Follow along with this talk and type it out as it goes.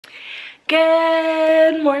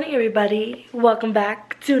Good morning, everybody. Welcome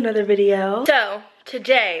back to another video. So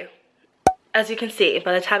today, as you can see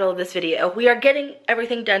by the title of this video, we are getting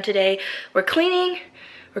everything done today. We're cleaning,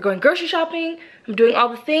 we're going grocery shopping, I'm doing all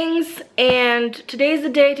the things, and today's the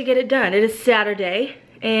day to get it done. It is Saturday,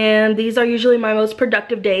 and these are usually my most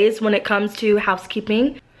productive days when it comes to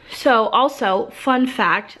housekeeping. So also, fun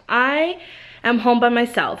fact, I am home by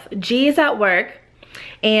myself. G is at work,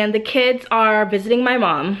 and the kids are visiting my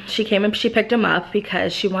mom. She came and she picked them up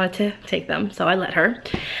because she wanted to take them, so I let her.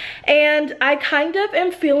 And I kind of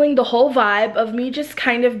am feeling the whole vibe of me just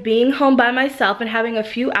kind of being home by myself and having a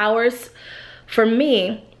few hours for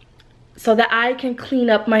me so that I can clean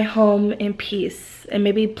up my home in peace and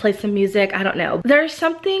maybe play some music, I don't know. There's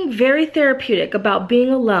something very therapeutic about being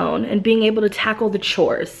alone and being able to tackle the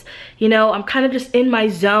chores. You know, I'm kind of just in my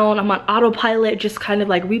zone. I'm on autopilot, just kind of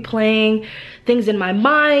like replaying things in my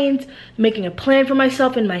mind, making a plan for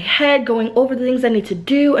myself in my head, going over the things I need to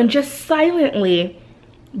do, and just silently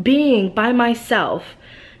being by myself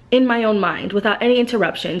in my own mind without any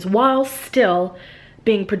interruptions while still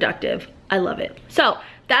being productive. I love it. So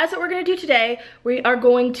that's what we're gonna do today. We are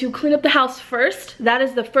going to clean up the house first. That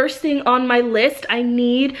is the first thing on my list. I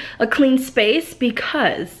need a clean space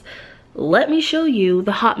because let me show you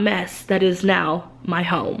the hot mess that is now my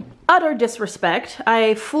home. Utter disrespect.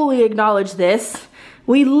 I fully acknowledge this.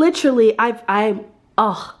 We literally, I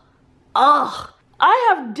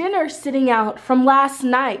have dinner sitting out from last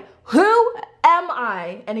night. Who am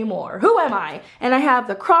I anymore? Who am I? And I have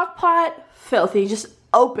the crock pot, filthy, just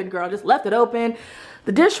open, girl, just left it open.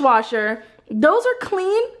 The dishwasher, those are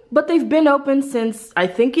clean, but they've been open since I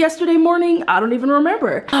think yesterday morning. I don't even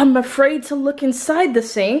remember. I'm afraid to look inside the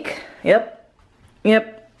sink. Yep.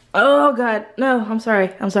 Oh God, no, I'm sorry.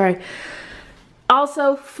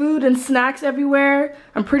 Also, food and snacks everywhere.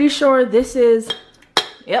 I'm pretty sure this is,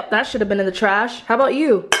 yep, that should have been in the trash. How about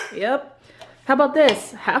you? Yep. How about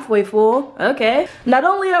this? Halfway full, okay. Not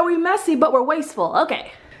only are we messy, but we're wasteful,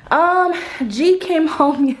 okay. G came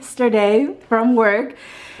home yesterday from work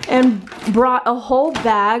and brought a whole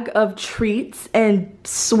bag of treats and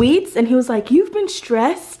sweets, and he was like, "You've been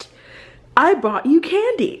stressed? I brought you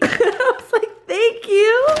candy." I was like, "Thank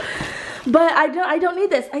you, but I don't need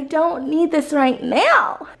this. I don't need this right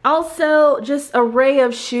now." Also, just array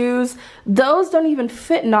of shoes. Those don't even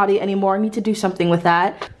fit Naughty anymore. I need to do something with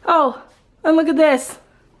that. Oh, and look at this.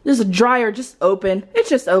 There's a dryer just open. It's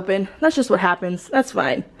just open. That's just what happens. That's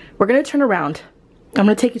fine. We're gonna turn around. I'm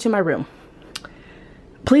gonna take you to my room.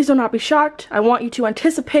 Please do not be shocked. I want you to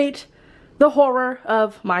anticipate the horror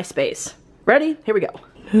of my space. Ready? Here we go.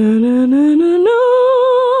 It's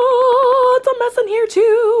a mess in here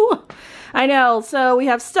too. I know, so we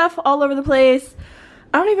have stuff all over the place.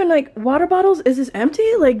 I don't even like water bottles. Is this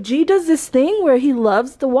empty? Like G does this thing where he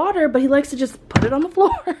loves the water, but he likes to just put it on the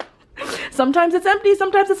floor. Sometimes it's empty,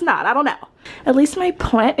 sometimes it's not. I don't know. At least my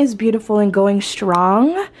plant is beautiful and going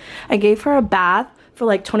strong. I gave her a bath for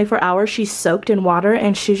like 24 hours. She's soaked in water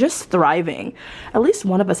and she's just thriving. At least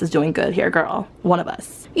one of us is doing good here, girl. One of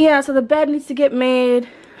us. Yeah, so the bed needs to get made.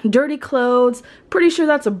 Dirty clothes. Pretty sure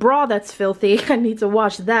that's a bra that's filthy. I need to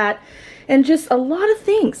wash that. And just a lot of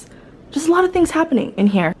things. Just a lot of things happening in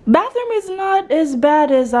here. Bathroom is not as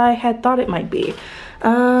bad as I had thought it might be.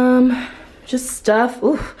 Just stuff.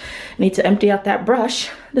 Ooh, need to empty out that brush.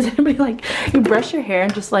 Does anybody like, you brush your hair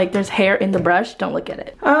and just like there's hair in the brush? Don't look at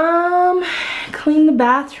it. Clean the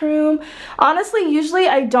bathroom. Honestly, usually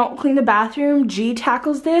I don't clean the bathroom. G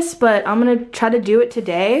tackles this, but I'm gonna try to do it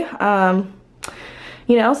today.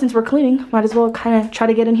 You know, since we're cleaning, might as well kind of try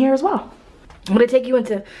to get in here as well. I'm gonna take you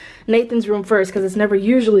into Nathan's room first because it's never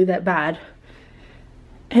usually that bad.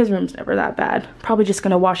 His room's never that bad. Probably just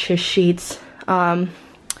gonna wash his sheets.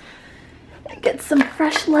 Get some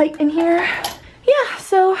fresh light in here. Yeah,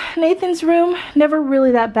 so Nathan's room, never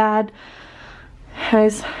really that bad.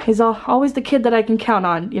 He's always the kid that I can count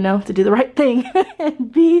on, you know, to do the right thing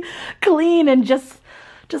and be clean and just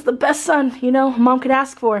the best son, you know, mom could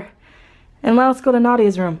ask for. And now let's go to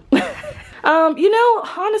Nadia's room. You know,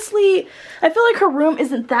 honestly, I feel like her room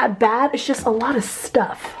isn't that bad. It's just a lot of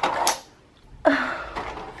stuff.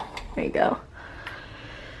 There you go.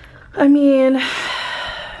 I mean,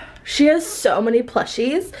 she has so many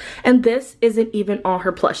plushies, and this isn't even all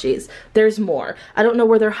her plushies. There's more. I don't know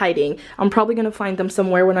where they're hiding. I'm probably gonna find them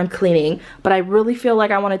somewhere when I'm cleaning, but I really feel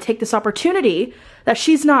like I wanna take this opportunity that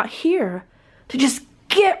she's not here to just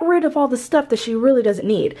get rid of all the stuff that she really doesn't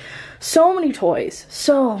need. So many toys.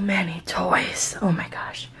 So many toys. Oh my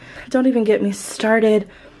gosh. Don't even get me started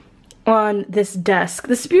on this desk.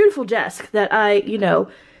 This beautiful desk that I, you know,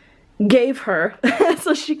 gave her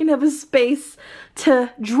so she can have a space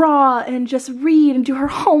to draw and just read and do her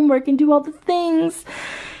homework and do all the things.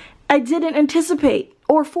 I didn't anticipate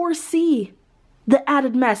or foresee the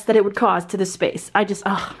added mess that it would cause to this space.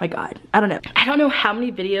 Oh my God, I don't know. I don't know how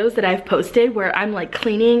many videos that I've posted where I'm like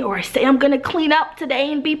cleaning, or I say I'm gonna clean up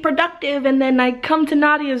today and be productive, and then I come to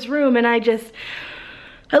Nadia's room and I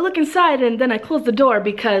look inside and then I close the door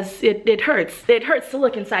because it hurts. It hurts to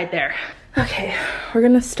look inside there. Okay, we're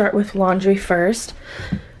gonna start with laundry first.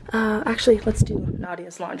 Actually, let's do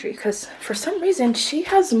Nadia's laundry because for some reason she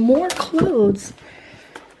has more clothes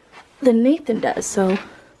than Nathan does, so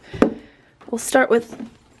we'll start with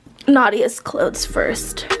Nadia's clothes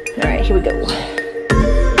first. All right, here we go.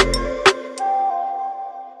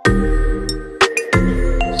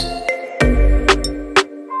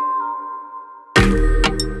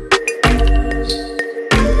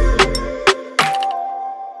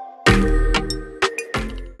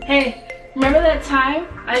 Hey, remember that time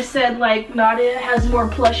I said like Nadia has more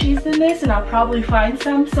plushies than this and I'll probably find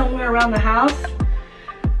some somewhere around the house?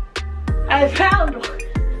 I found one.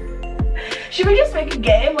 Should we just make a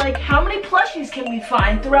game? Like, how many plushies can we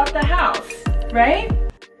find throughout the house, right?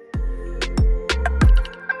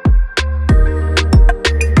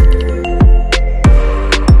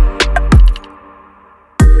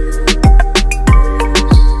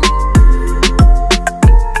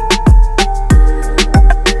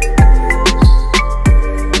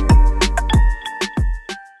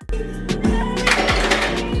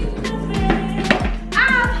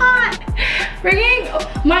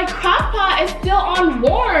 My crock pot is still on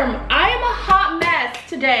warm. I am a hot mess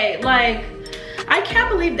today. Like, I can't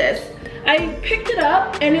believe this. I picked it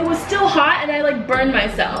up and it was still hot and I like burned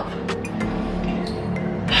myself.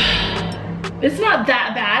 It's not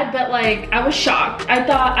that bad, but like I was shocked. I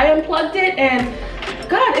thought I unplugged it and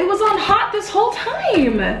God, it was on hot this whole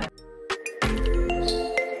time.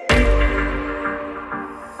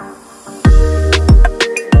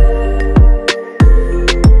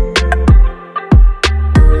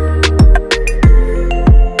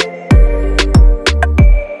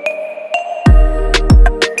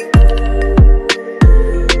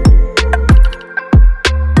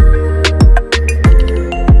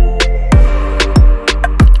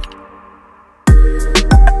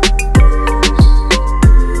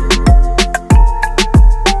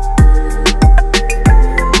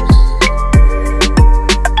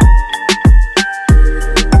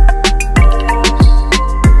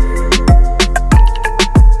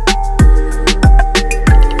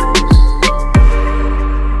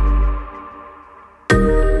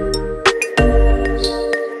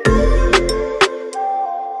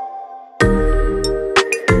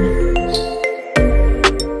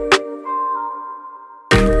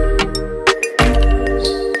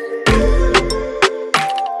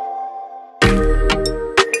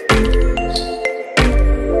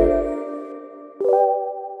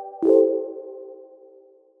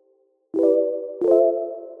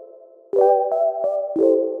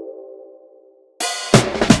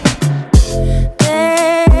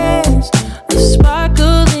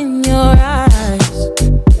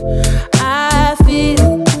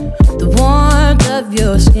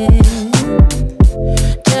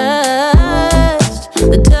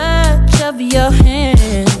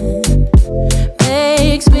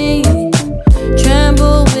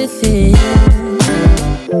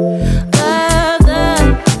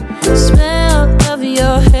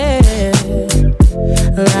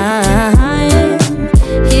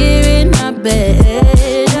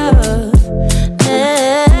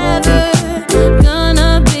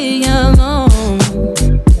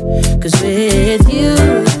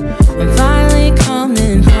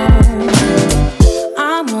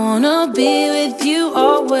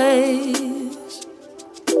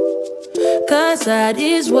 That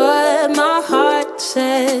is what my heart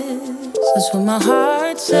says. That's what my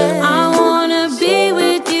heart says. I wanna be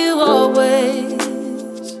with you always.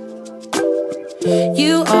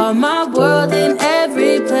 You are my world in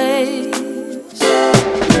every place.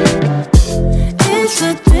 It's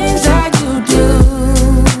the things that you do,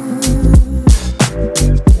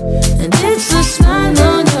 and it's the smile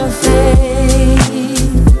on your face.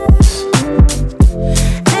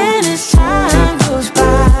 And as time goes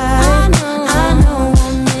by,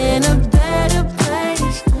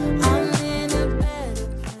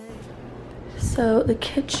 so the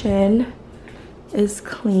kitchen is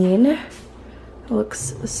clean. It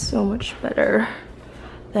looks so much better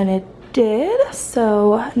than it did.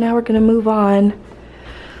 So now we're gonna move on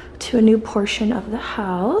to a new portion of the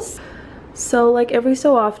house. So like every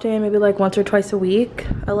so often, maybe like once or twice a week,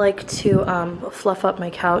 I like to fluff up my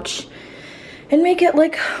couch and make it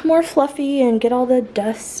like more fluffy and get all the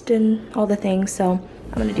dust and all the things. So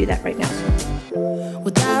I'm gonna do that right now.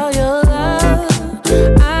 Without your love,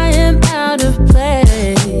 I am out of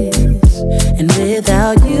place, and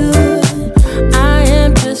without you, I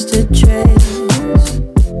am just a trace.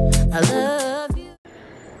 I love you.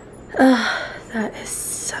 That is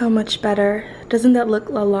so much better. Doesn't that look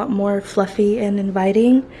a lot more fluffy and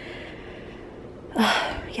inviting?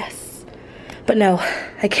 Yes. But no,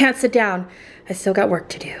 I can't sit down. I still got work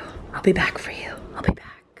to do. I'll be back for you. I'll be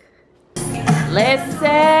back.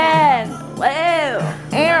 Listen. Whoa.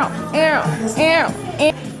 Girl.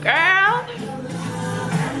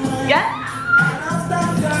 Yeah.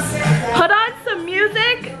 Put on some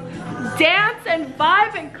music, dance and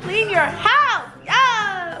vibe and clean your house.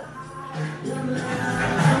 Yeah.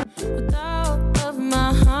 With all of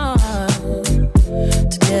my heart,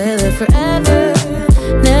 together forever,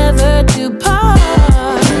 never to part.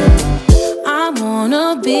 I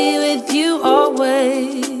wanna be with you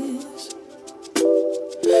always,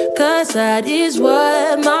 'cause that is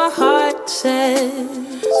what my heart says.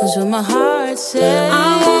 That's what my heart says.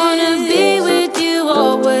 I wanna be with you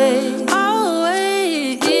always,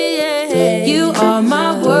 always, yeah. You are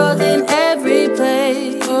my world in every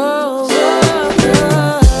place. Oh,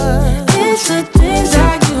 it's the things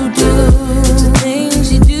that you do, the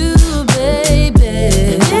things you do, baby.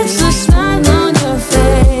 It's the smile on your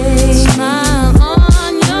face, smile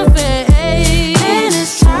on your face. And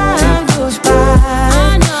as time goes by,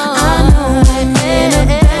 I know I'm in a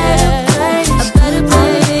better place, I'm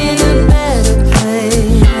in a better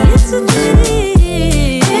place.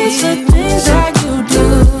 It's the things that you do,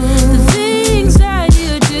 the things that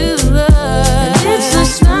you do. It's the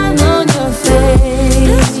smile on your face,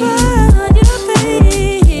 the smile on your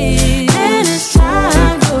face. And as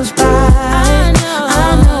time goes by, I know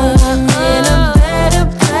I'm in a better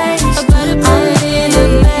place, I'm in a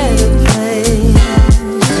better place.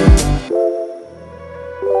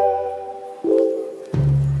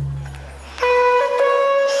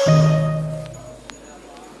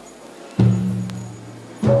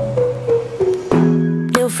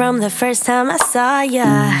 Knew from the first time I saw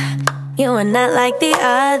ya, you were not like the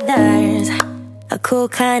others. A cool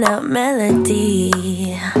kind of melody.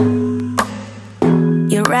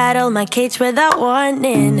 You rattled my cage without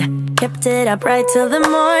warning, kept it up right till the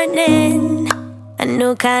morning. A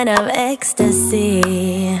new kind of ecstasy.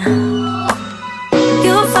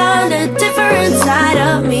 You found a different side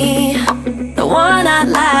of me, the one I'd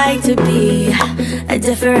like to be. A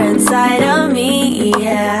different side of me,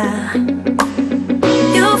 yeah.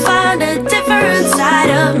 You found a different side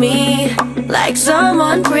of me, like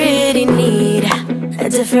someone pretty neat. A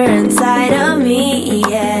different side of me,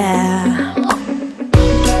 yeah.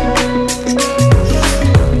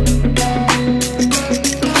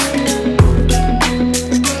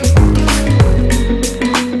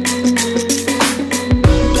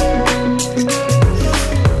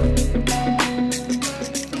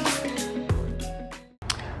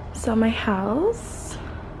 So my house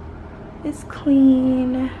is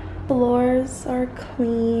clean. Floors are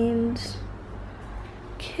cleaned.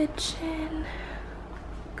 Kitchen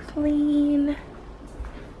clean.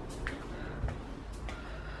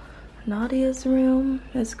 Nadia's room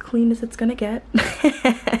as clean as it's gonna get.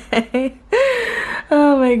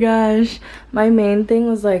 Oh my gosh. My main thing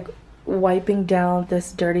was like wiping down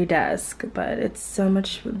this dirty desk, but it's so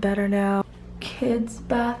much better now. Kids'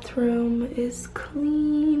 bathroom is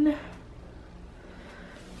clean.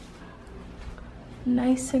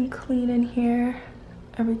 Nice and clean in here.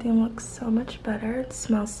 Everything looks so much better. It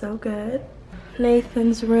smells so good.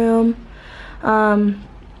 Nathan's room.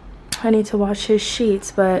 I need to wash his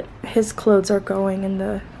sheets, but his clothes are going in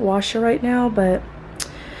the washer right now, but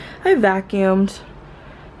I vacuumed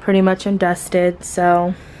pretty much and dusted,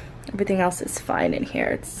 so everything else is fine in here.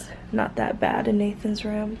 It's not that bad in Nathan's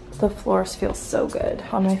room. The floors feel so good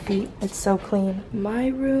on my feet. It's so clean. My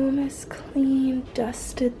room is clean.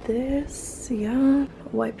 Dusted this, yeah.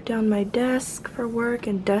 Wiped down my desk for work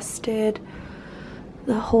and dusted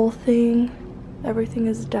the whole thing. Everything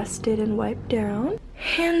is dusted and wiped down.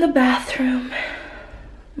 And the bathroom.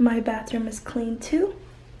 My bathroom is clean too.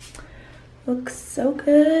 Looks so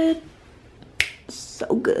good.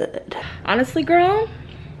 So good. Honestly, girl,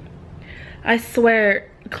 I swear,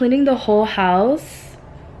 cleaning the whole house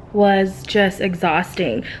was just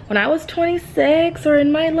exhausting. When I was 26 or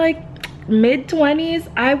in my like mid-20s,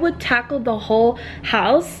 I would tackle the whole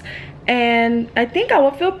house and I think I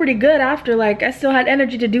would feel pretty good after. Like, I still had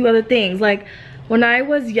energy to do other things. Like, when I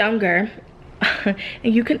was younger,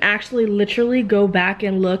 and you can actually literally go back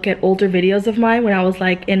and look at older videos of mine when I was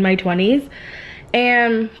like in my 20s,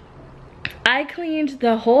 and I cleaned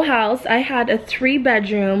the whole house. I had a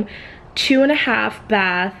 3-bedroom, 2.5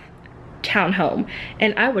 bath townhome,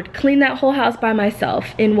 and I would clean that whole house by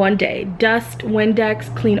myself in one day. Dust,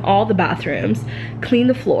 Windex, clean all the bathrooms, clean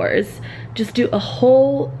the floors, just do a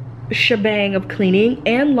whole shebang of cleaning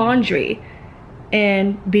and laundry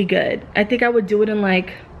and be good. I think I would do it in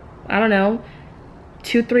like, I don't know,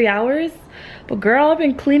 2-3 hours. But girl, I've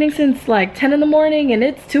been cleaning since like 10 in the morning and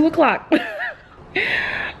it's 2 o'clock.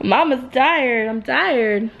 Mama's tired. I'm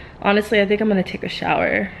tired. Honestly, I think I'm gonna take a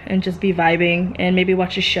shower and just be vibing and maybe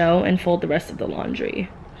watch a show and fold the rest of the laundry.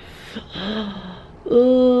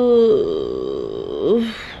 Ooh.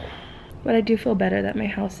 But I do feel better that my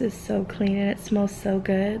house is so clean and it smells so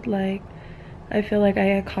good. Like, I feel like I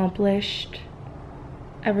accomplished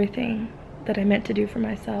everything that I meant to do for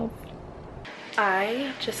myself.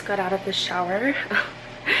 I just got out of the shower.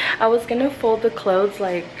 I was gonna fold the clothes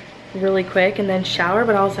like really quick and then shower,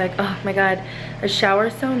 but I was like, oh my god, a shower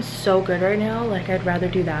sounds so good right now. Like, I'd rather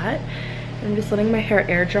do that. I'm just letting my hair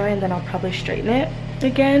air dry and then I'll probably straighten it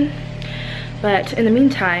again. But in the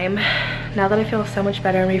meantime, now that I feel so much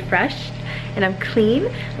better and refreshed and I'm clean,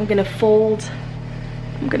 I'm gonna fold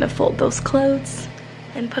those clothes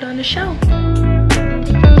and put on a show.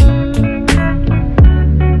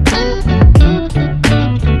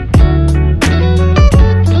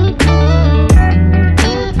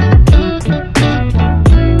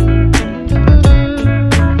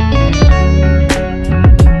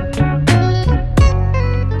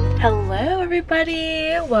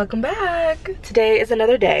 Welcome back. Today is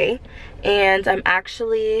another day and I'm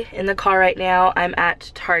actually in the car right now. I'm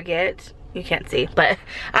at Target. You can't see, but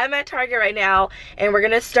I'm at Target right now and we're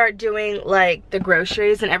gonna start doing like the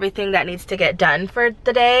groceries and everything that needs to get done for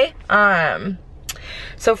the day.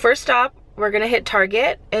 So first stop, we're gonna hit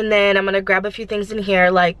Target and then I'm gonna grab a few things in here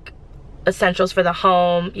like essentials for the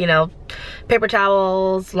home, you know, paper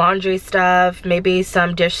towels, laundry stuff, maybe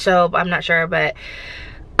some dish soap, I'm not sure, but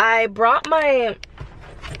I brought my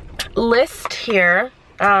list here.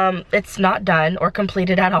 It's not done or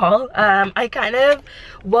completed at all. I kind of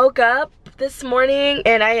woke up this morning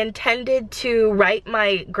and I intended to write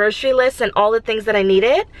my grocery list and all the things that I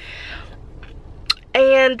needed,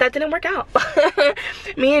 and that didn't work out.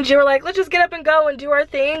 Me and G were like, let's just get up and go and do our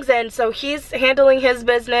things, and so he's handling his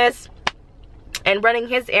business and running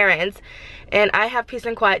his errands, and I have peace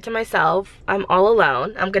and quiet to myself. I'm all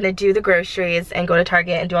alone. I'm gonna do the groceries and go to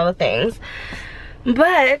Target and do all the things.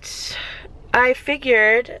 But I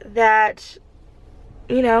figured that,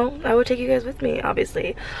 you know, I would take you guys with me,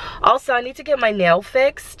 obviously. Also, I need to get my nail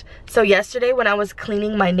fixed. So yesterday when I was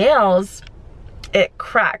cleaning my nails, it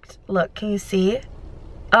cracked. Look, can you see?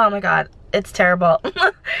 Oh my god, it's terrible.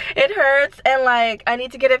 It hurts and like I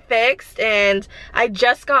need to get it fixed, and I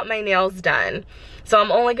just got my nails done. So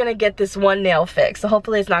I'm only gonna get this one nail fixed. So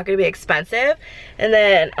hopefully it's not gonna be expensive. And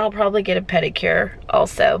then I'll probably get a pedicure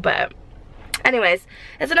also, but anyways,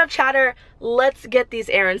 it's enough chatter. Let's get these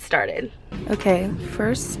errands started. Okay,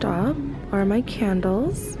 first stop are my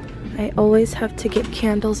candles. I always have to get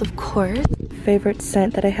candles, of course. Favorite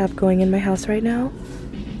scent that I have going in my house right now.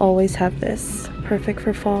 Always have this. Perfect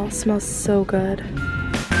for fall. Smells so good.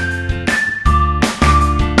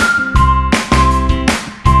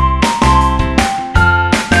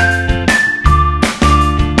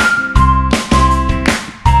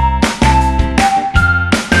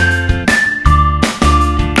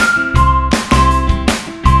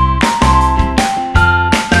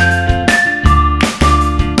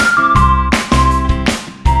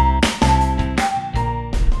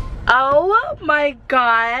 My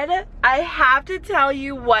god, I have to tell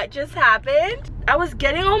you what just happened. I was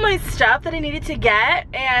getting all my stuff that I needed to get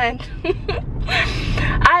and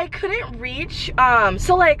I couldn't reach,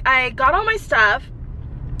 so like I got all my stuff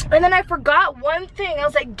and then I forgot one thing. I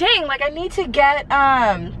was like, dang, like I need to get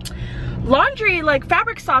laundry, like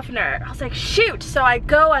fabric softener. I was like, shoot. So I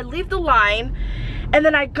leave the line and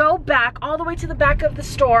then I go back all the way to the back of the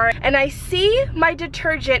store and I see my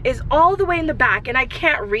detergent is all the way in the back and I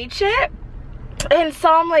can't reach it. And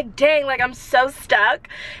so I'm like, dang, like I'm so stuck,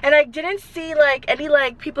 and I didn't see like any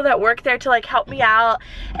like people that work there to like help me out.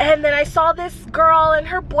 And then I saw this girl and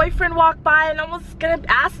her boyfriend walk by and I was gonna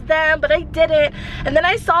ask them, but I didn't. And then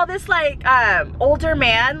I saw this like older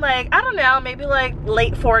man, like I don't know, maybe like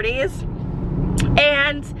late 40s,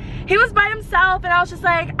 and he was by himself, and I was just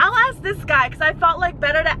like, I'll ask this guy because I felt like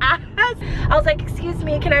better to ask. I was like, excuse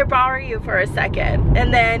me, can I borrow you for a second?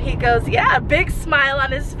 And then he goes, yeah, big smile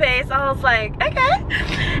on his face. I was like, okay.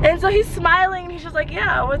 And so he's smiling and he's just like,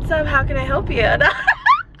 yeah, what's up, how can I help you? And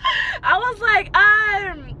I was like,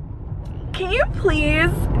 can you please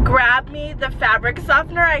grab me the fabric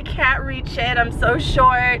softener? I can't reach it, I'm so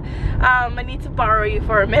short. I need to borrow you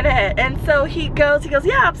for a minute. And so he goes,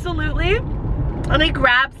 yeah, absolutely. And he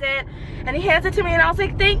grabs it and he hands it to me, and I was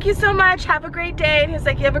like, thank you so much, have a great day. And he was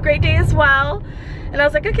like, you have a great day as well. And I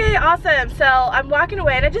was like, okay, awesome. So I'm walking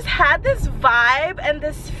away and I just had this vibe and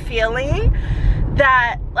this feeling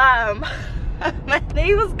that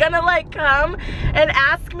he was gonna like come and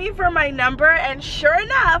ask me for my number, and sure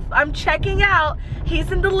enough, I'm checking out,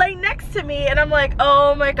 he's in the lane next to me, and I'm like,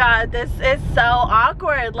 oh my god, this is so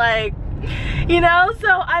awkward, like, you know. So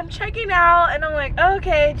I'm checking out and I'm like,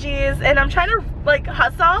 okay, geez, and I'm trying to like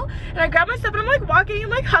hustle, and I grab my stuff and I'm like walking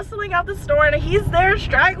and like hustling out the store, and he's there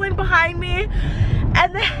straggling behind me,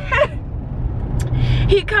 and then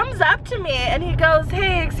he comes up to me and he goes,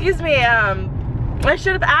 hey, excuse me, I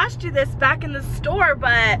should have asked you this back in the store,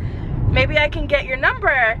 but maybe I can get your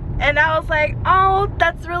number. And I was like, oh,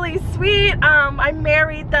 that's really sweet. I'm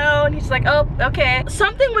married though. And he's like, oh, okay.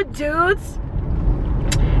 Something with dudes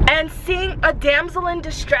and seeing a damsel in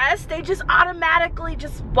distress, they just automatically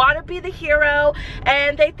just want to be the hero,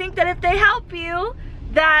 and they think that if they help you,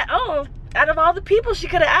 that, oh, out of all the people she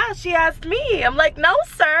could have asked, she asked me. I'm like, no,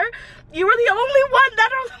 sir, you were the only one that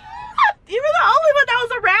was you were the only one that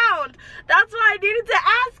was around. That's why I needed to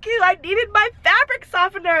ask you. I needed my fabric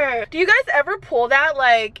softener. Do you guys ever pull that?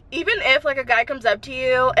 Like, even if like a guy comes up to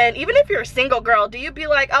you, and even if you're a single girl, do you be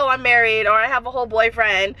like, oh, I'm married, or I have a whole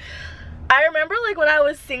boyfriend? I remember like when I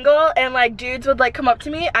was single and like dudes would like come up to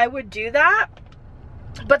me, I would do that.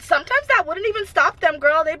 But sometimes that wouldn't even stop them,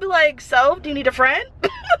 girl. They'd be like, so, do you need a friend?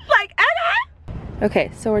 Like,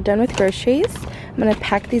 okay, so we're done with groceries. I'm gonna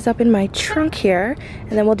pack these up in my trunk here,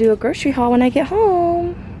 and then we'll do a grocery haul when I get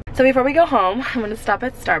home. So before we go home, I'm gonna stop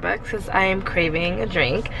at Starbucks because I am craving a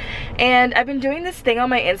drink. And I've been doing this thing on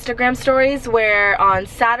my Instagram stories where on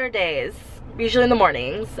Saturdays, usually in the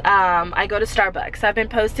mornings, I go to Starbucks. I've been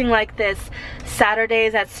posting like this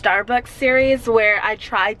Saturdays at Starbucks series where I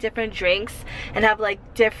try different drinks and have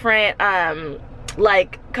like different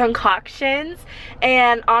like concoctions,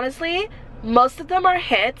 and honestly, most of them are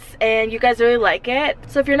hits and you guys really like it.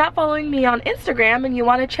 So if you're not following me on Instagram and you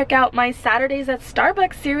want to check out my Saturdays at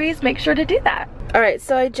Starbucks series, make sure to do that. Alright,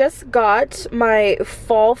 so I just got my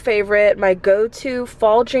fall favorite, my go-to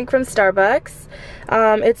fall drink from Starbucks.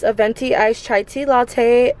 It's a venti iced chai tea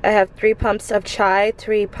latte. I have 3 pumps of chai,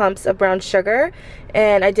 3 pumps of brown sugar,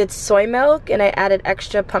 and I did soy milk, and I added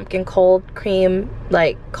extra pumpkin cold cream,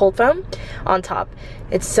 like cold foam on top.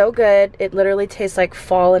 It's so good. It literally tastes like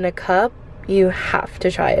fall in a cup. You have to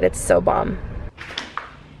try it. It's so bomb.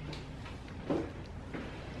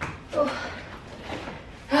 Oh.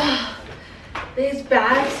 These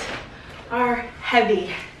bags are heavy.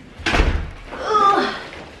 Ugh.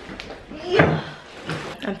 Yeah.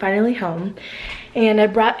 I'm finally home, and I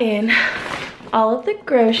brought in all of the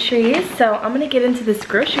groceries, so I'm gonna get into this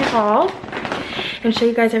grocery haul and show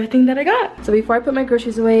you guys everything that I got. So before I put my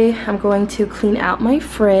groceries away, I'm going to clean out my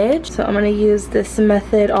fridge. So I'm gonna use this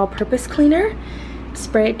Method all-purpose cleaner,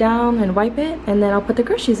 spray it down and wipe it, and then I'll put the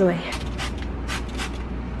groceries away.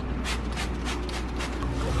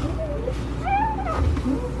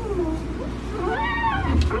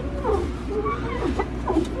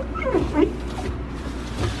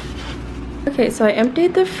 Okay, so I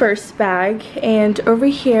emptied the first bag, and over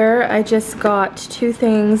here I just got 2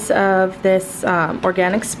 things of this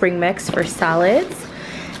organic spring mix for salads,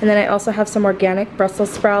 and then I also have some organic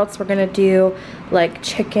Brussels sprouts. We're gonna do like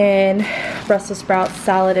chicken, Brussels sprouts,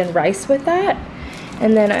 salad, and rice with that.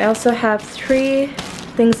 And then I also have 3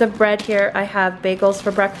 things of bread here. I have bagels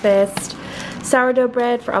for breakfast, sourdough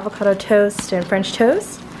bread for avocado toast and French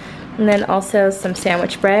toast, and then also some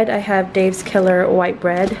sandwich bread. I have Dave's Killer white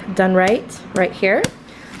bread done right here.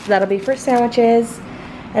 So that'll be for sandwiches.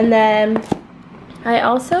 And then I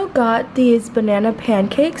also got these banana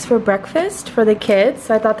pancakes for breakfast for the kids.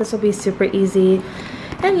 So I thought this would be super easy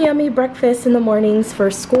and yummy breakfast in the mornings for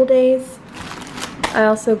school days. I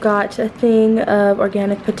also got a thing of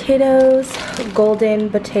organic potatoes, golden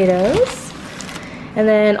potatoes. And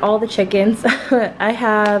then all the chickens. I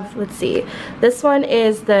have, let's see, this one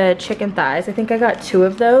is the chicken thighs. I think I got 2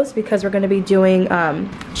 of those because we're gonna be doing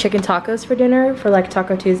chicken tacos for dinner for like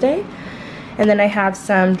Taco Tuesday. And then I have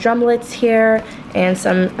some drumlets here and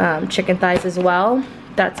some chicken thighs as well.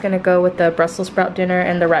 That's gonna go with the Brussels sprout dinner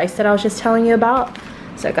and the rice that I was just telling you about.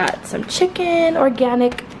 So I got some chicken,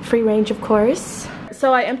 organic, free range of course.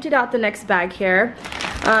 So I emptied out the next bag here.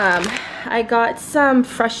 I got some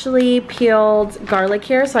freshly peeled garlic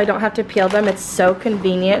here, so I don't have to peel them. It's so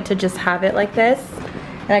convenient to just have it like this,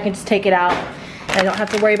 and I can just take it out and I don't have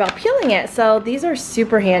to worry about peeling it. So these are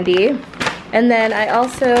super handy. And then I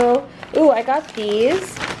also, I got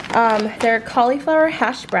these. They're cauliflower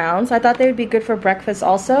hash browns. I thought they would be good for breakfast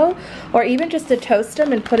also, or even just to toast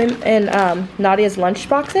them and put them in Nadia's lunch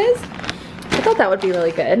boxes. I thought that would be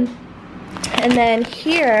really good. And then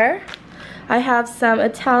here I have some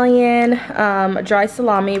Italian dry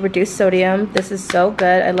salami, reduced sodium. This is so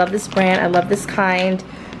good. I love this brand. I love this kind.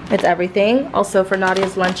 It's everything. Also for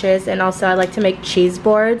Nadia's lunches, and also I like to make cheese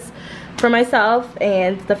boards for myself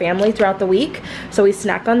and the family throughout the week, so we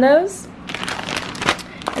snack on those.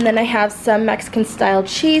 And then I have some Mexican style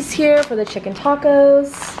cheese here for the chicken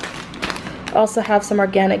tacos. Also have some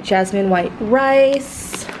organic jasmine white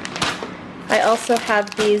rice. I also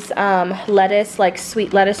have these lettuce, like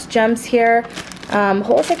sweet lettuce gems here. What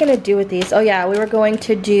was I gonna do with these? Oh yeah, we were going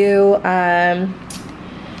to do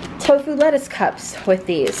tofu lettuce cups with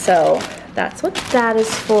these. So that's what that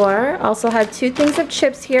is for. Also have 2 things of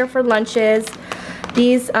chips here for lunches.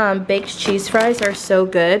 These baked cheese fries are so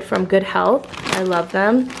good, from Good Health. I love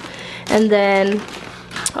them. And then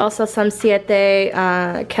also some Siete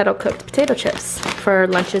kettle cooked potato chips for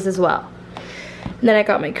lunches as well. And then I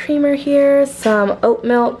got my creamer here, some oat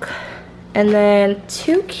milk, and then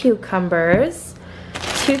 2 cucumbers,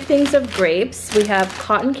 2 things of grapes. We have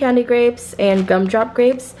cotton candy grapes and gumdrop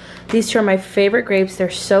grapes. These 2 are my favorite grapes. They're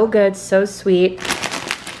so good, so sweet.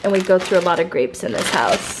 And we go through a lot of grapes in this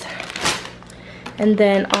house. And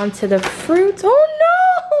then onto the fruits. Oh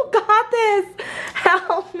no, got this.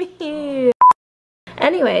 Help me.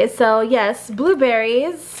 Anyway, so yes,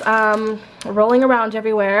 blueberries rolling around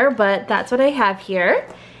everywhere, but that's what I have here.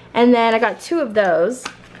 And then I got 2 of those.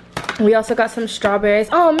 We also got some strawberries.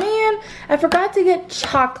 Oh man, I forgot to get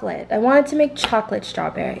chocolate. I wanted to make chocolate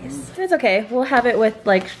strawberries. It's okay, we'll have it with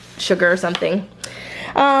like sugar or something.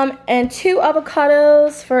 And 2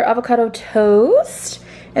 avocados for avocado toast.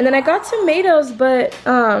 And then I got tomatoes, but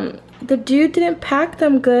the dude didn't pack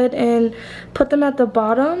them good and put them at the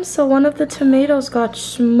bottom, so one of the tomatoes got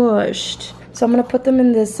smushed. So I'm gonna put them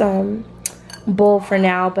in this bowl for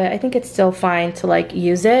now, but I think it's still fine to like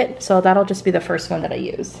use it, so that'll just be the first one that I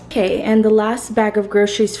use. Okay, and the last bag of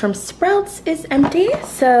groceries from Sprouts is empty,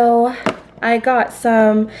 so I got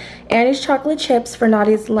some Annie's chocolate chips for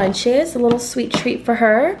Nadia's lunches, a little sweet treat for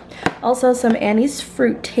her. Also some Annie's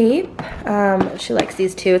fruit tape. She likes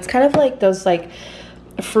these too. It's kind of like those like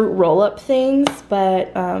fruit roll-up things,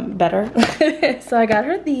 but better. So I got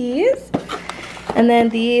her these. And then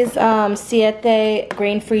these Siete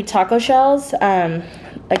grain-free taco shells.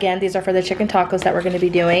 Again, these are for the chicken tacos that we're going to be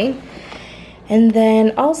doing. And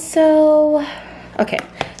then also, okay.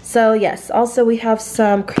 So yes, also we have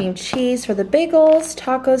some cream cheese for the bagels,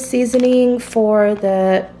 taco seasoning for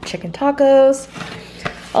the chicken tacos.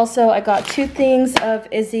 Also, I got 2 things of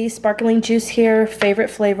Izzy sparkling juice here, favorite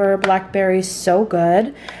flavor, blackberry, so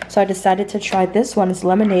good. So I decided to try this one, it's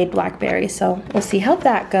lemonade blackberry, so we'll see how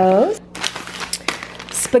that goes.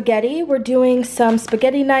 Spaghetti, we're doing some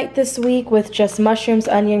spaghetti night this week with just mushrooms,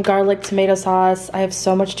 onion, garlic, tomato sauce. I have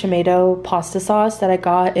so much tomato pasta sauce that I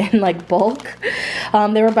got in like bulk.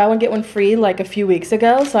 They were buy one get one free like a few weeks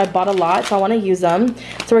ago, so I bought a lot, so I want to use them.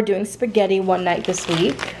 So we're doing spaghetti one night this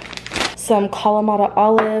week. Some Kalamata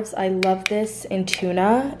olives, I love this, in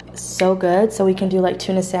tuna, so good. So we can do like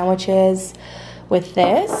tuna sandwiches with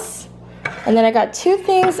this. And then I got 2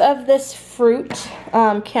 things of this fruit,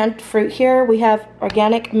 canned fruit here. We have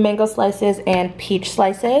organic mango slices and peach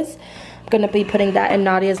slices. I'm gonna be putting that in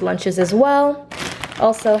Nadia's lunches as well.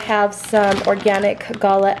 Also have some organic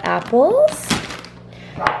gala apples.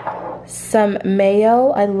 Some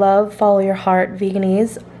mayo, I love Follow Your Heart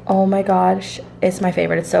Veganese. Oh my gosh, it's my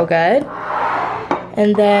favorite, it's so good.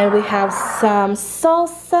 And then we have some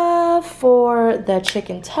salsa for the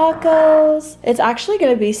chicken tacos. It's actually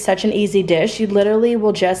gonna be such an easy dish. You literally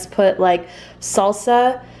will just put like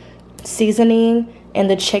salsa, seasoning, and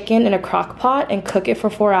the chicken in a crock pot and cook it for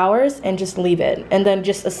 4 hours and just leave it. And then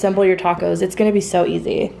just assemble your tacos. It's gonna be so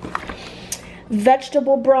easy.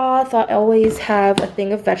 Vegetable broth, I always have a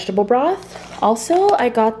thing of vegetable broth. Also, I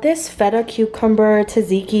got this feta cucumber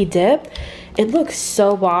tzatziki dip. It looks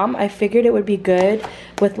so bomb. I figured it would be good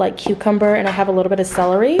with like cucumber, and I have a little bit of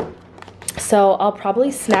celery. So I'll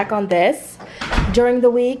probably snack on this during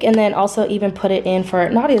the week, and then also even put it in for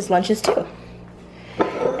Nadia's lunches too.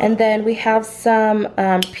 And then we have some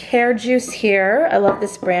pear juice here. I love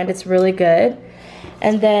this brand, it's really good.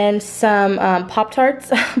 And then some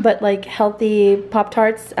Pop-Tarts, but like healthy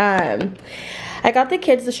Pop-Tarts. I got the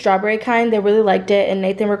kids the strawberry kind. They really liked it, and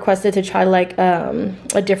Nathan requested to try like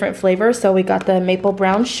a different flavor, so we got the maple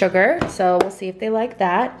brown sugar. So we'll see if they like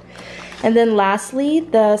that. And then lastly,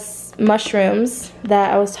 the mushrooms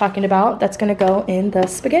that I was talking about, that's gonna go in the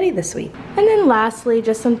spaghetti this week. And then lastly,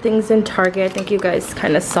 just some things in Target. I think you guys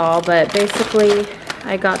kind of saw, but basically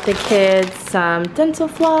I got the kids some dental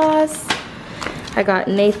floss. I got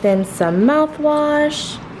Nathan some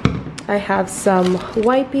mouthwash. I have some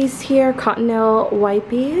wipies here, Cottonelle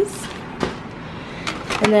wipies.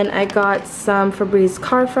 And then I got some Febreze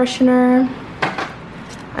car freshener.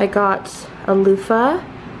 I got a loofah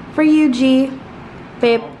for you, G.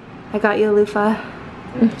 Babe, I got you a loofah.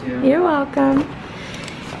 Thank you. You're welcome.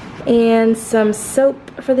 And some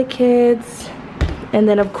soap for the kids. And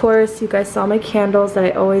then of course, you guys saw my candles that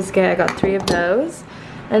I always get. I got 3 of those.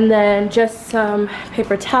 And then just some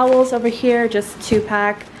paper towels over here, just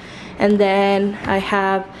 2-pack. And then I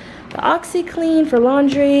have the OxyClean for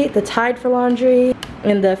laundry, the Tide for laundry,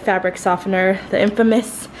 and the fabric softener, the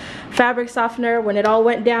infamous fabric softener. When it all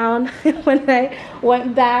went down, when I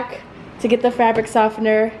went back to get the fabric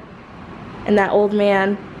softener, and that old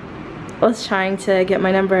man was trying to get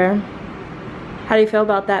my number. How do you feel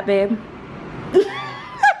about that, babe?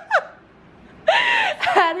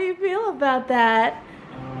 How do you feel about that?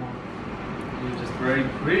 You're just very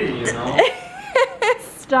pretty, you know?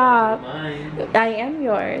 Stop. Mine. I am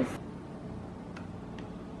yours.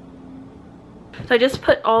 So I just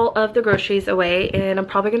put all of the groceries away, and I'm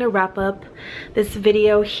probably gonna wrap up this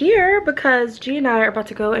video here because G and I are about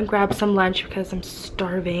to go and grab some lunch because I'm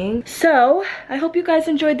starving. So I hope you guys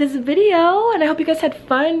enjoyed this video, and I hope you guys had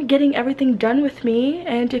fun getting everything done with me.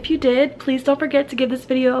 And if you did, please don't forget to give this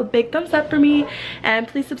video a big thumbs up for me, and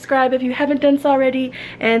please subscribe if you haven't done so already,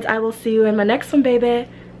 and I will see you in my next one, baby.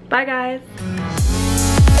 Bye guys.